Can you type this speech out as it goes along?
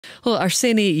Well,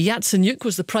 Arsenій Yacenyuk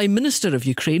was the Prime Minister of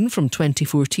Ukraine from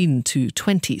 2014 to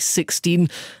 2016,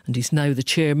 and he's now the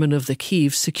chairman of the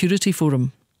Kyiv Security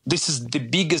Forum. This is the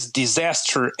biggest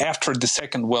disaster after the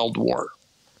Second World War.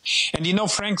 And, you know,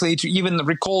 frankly, it even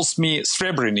recalls me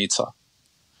Srebrenica,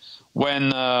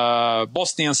 when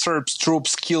Bosnian Serbs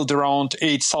troops killed around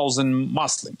 8,000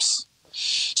 Muslims.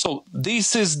 So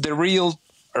this is the real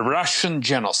Russian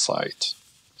genocide.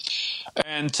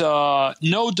 And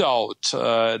no doubt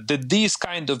that these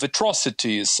kind of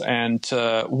atrocities and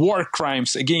war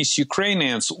crimes against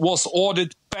Ukrainians was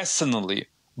ordered personally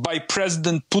by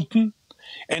President Putin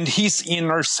and his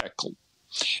inner circle.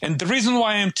 And the reason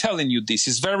why I'm telling you this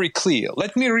is very clear.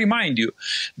 Let me remind you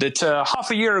that half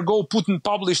a year ago, Putin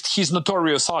published his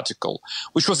notorious article,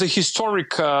 which was a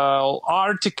historical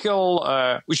article,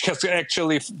 which has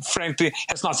actually, frankly,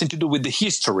 has nothing to do with the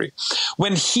history,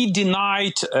 when he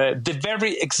denied the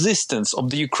very existence of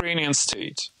the Ukrainian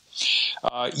state.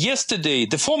 Yesterday,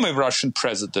 the former Russian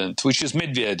president, which is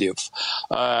Medvedev,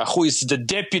 who is the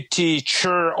deputy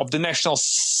chair of the National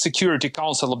Security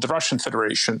Council of the Russian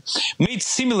Federation, made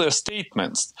similar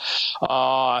statements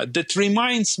that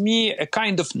reminds me a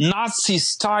kind of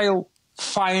Nazi-style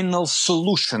final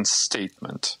solution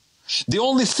statement. The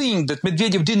only thing that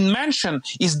Medvedev didn't mention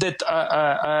is that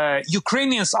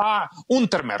Ukrainians are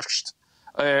untermensch,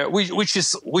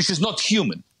 which is not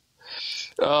human.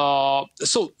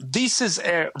 So this is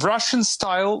a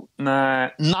Russian-style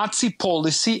Nazi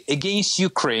policy against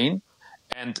Ukraine,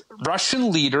 and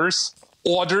Russian leaders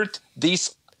ordered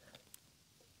these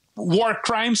war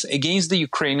crimes against the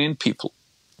Ukrainian people.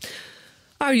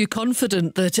 Are you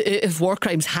confident that if war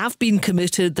crimes have been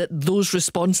committed, that those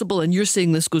responsible, and you're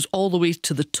saying this goes all the way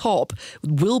to the top,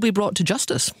 will be brought to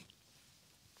justice?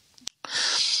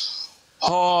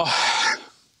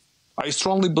 I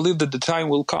strongly believe that the time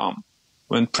will come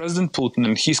when President Putin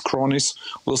and his cronies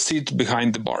will sit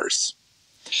behind the bars.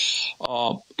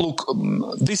 Look,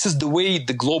 this is the way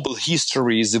the global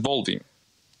history is evolving.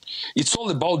 It's all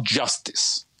about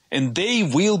justice, and they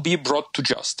will be brought to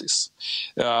justice.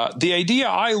 The idea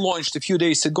I launched a few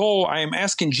days ago, I am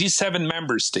asking G7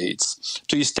 member states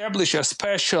to establish a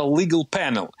special legal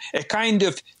panel, a kind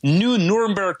of new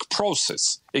Nuremberg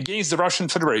process against the Russian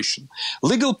Federation.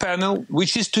 Legal panel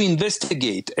which is to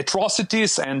investigate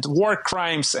atrocities and war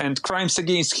crimes and crimes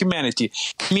against humanity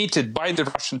committed by the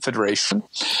Russian Federation.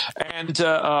 And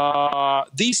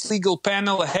this legal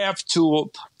panel have to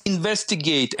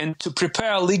investigate and to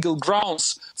prepare legal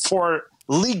grounds for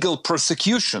legal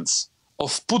prosecutions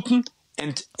of Putin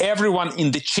and everyone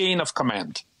in the chain of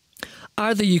command.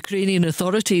 Are the Ukrainian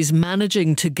authorities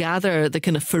managing to gather the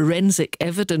kind of forensic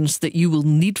evidence that you will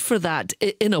need for that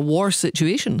in a war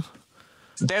situation?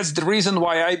 That's the reason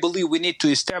why I believe we need to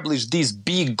establish this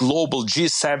big global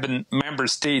G7 member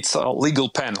states legal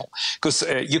panel. Because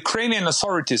Ukrainian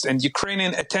authorities and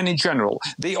Ukrainian Attorney General,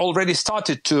 they already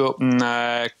started to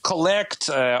collect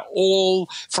all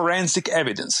forensic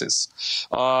evidences.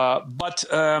 But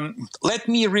let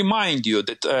me remind you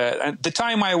that at the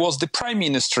time I was the Prime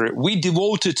Minister, we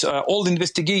devoted all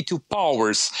investigative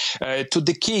powers to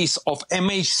the case of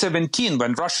MH17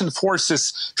 when Russian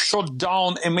forces shot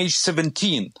down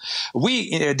MH17.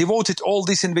 We devoted all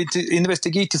these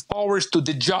investigative powers to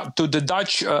the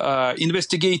Dutch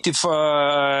investigative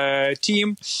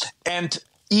team, and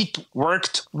it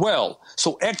worked well.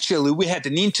 So actually, we had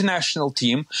an international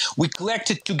team. We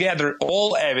collected together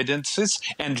all evidences,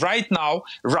 and right now,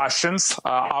 Russians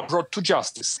are brought to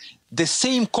justice. The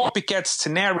same copycat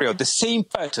scenario, the same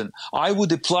pattern, I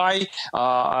would apply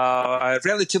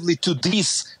relatively to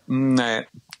these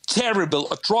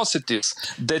terrible atrocities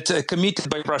that committed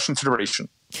by Russian Federation.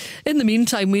 In the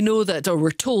meantime, we know that, or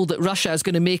we're told that Russia is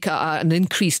going to make an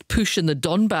increased push in the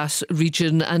Donbass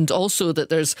region, and also that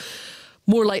there's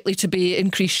more likely to be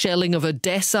increased shelling of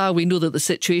Odessa. We know that the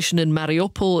situation in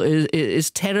Mariupol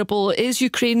is terrible. Is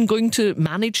Ukraine going to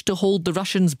manage to hold the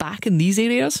Russians back in these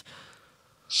areas?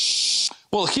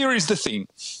 Well, here is the thing.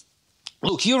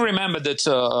 Look, you remember that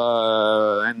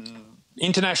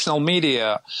international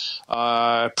media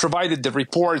provided the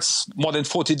reports more than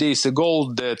 40 days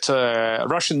ago that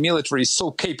Russian military is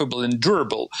so capable and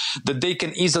durable that they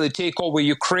can easily take over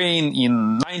Ukraine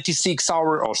in 96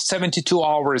 hours or 72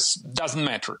 hours, doesn't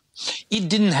matter. It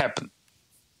didn't happen.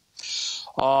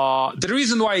 The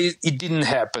reason why it didn't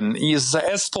happen is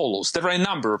as follows. There are a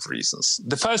number of reasons.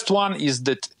 The first one is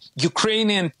that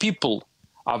Ukrainian people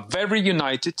are very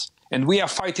united, and we are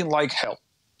fighting like hell.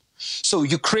 So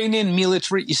Ukrainian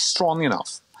military is strong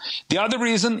enough. The other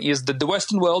reason is that the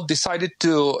Western world decided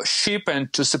to ship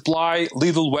and to supply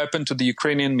lethal weapons to the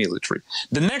Ukrainian military.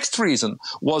 The next reason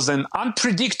was an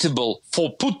unpredictable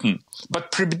for Putin,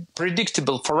 but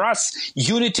predictable for us,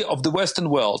 unity of the Western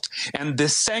world and the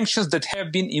sanctions that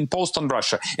have been imposed on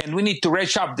Russia. And we need to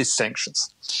ratchet up these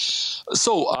sanctions.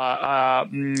 So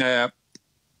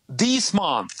this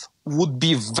month would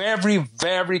be very,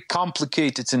 very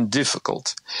complicated and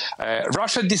difficult.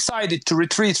 Russia decided to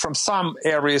retreat from some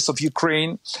areas of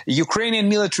Ukraine. Ukrainian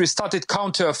military started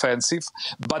counteroffensive,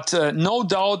 but no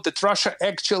doubt that Russia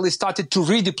actually started to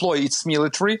redeploy its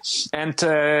military, and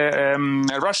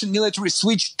Russian military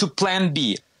switched to Plan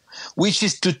B, which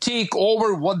is to take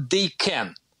over what they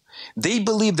can. They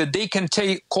believe that they can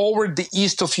take over the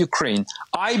east of Ukraine.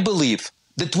 I believe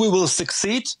that we will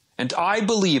succeed. And I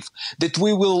believe that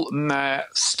we will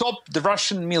stop the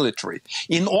Russian military.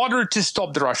 In order to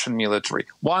stop the Russian military,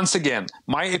 once again,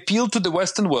 my appeal to the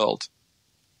Western world,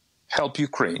 help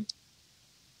Ukraine.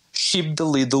 Ship the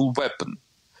lethal weapon.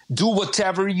 Do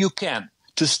whatever you can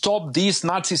to stop this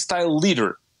Nazi-style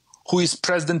leader who is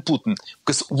President Putin.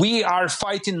 Because we are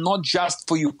fighting not just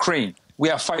for Ukraine, we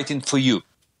are fighting for you.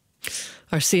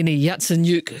 Arsenій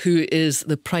Yacenyuk, who is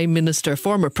the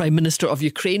former Prime Minister of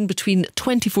Ukraine between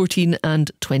 2014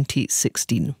 and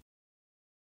 2016.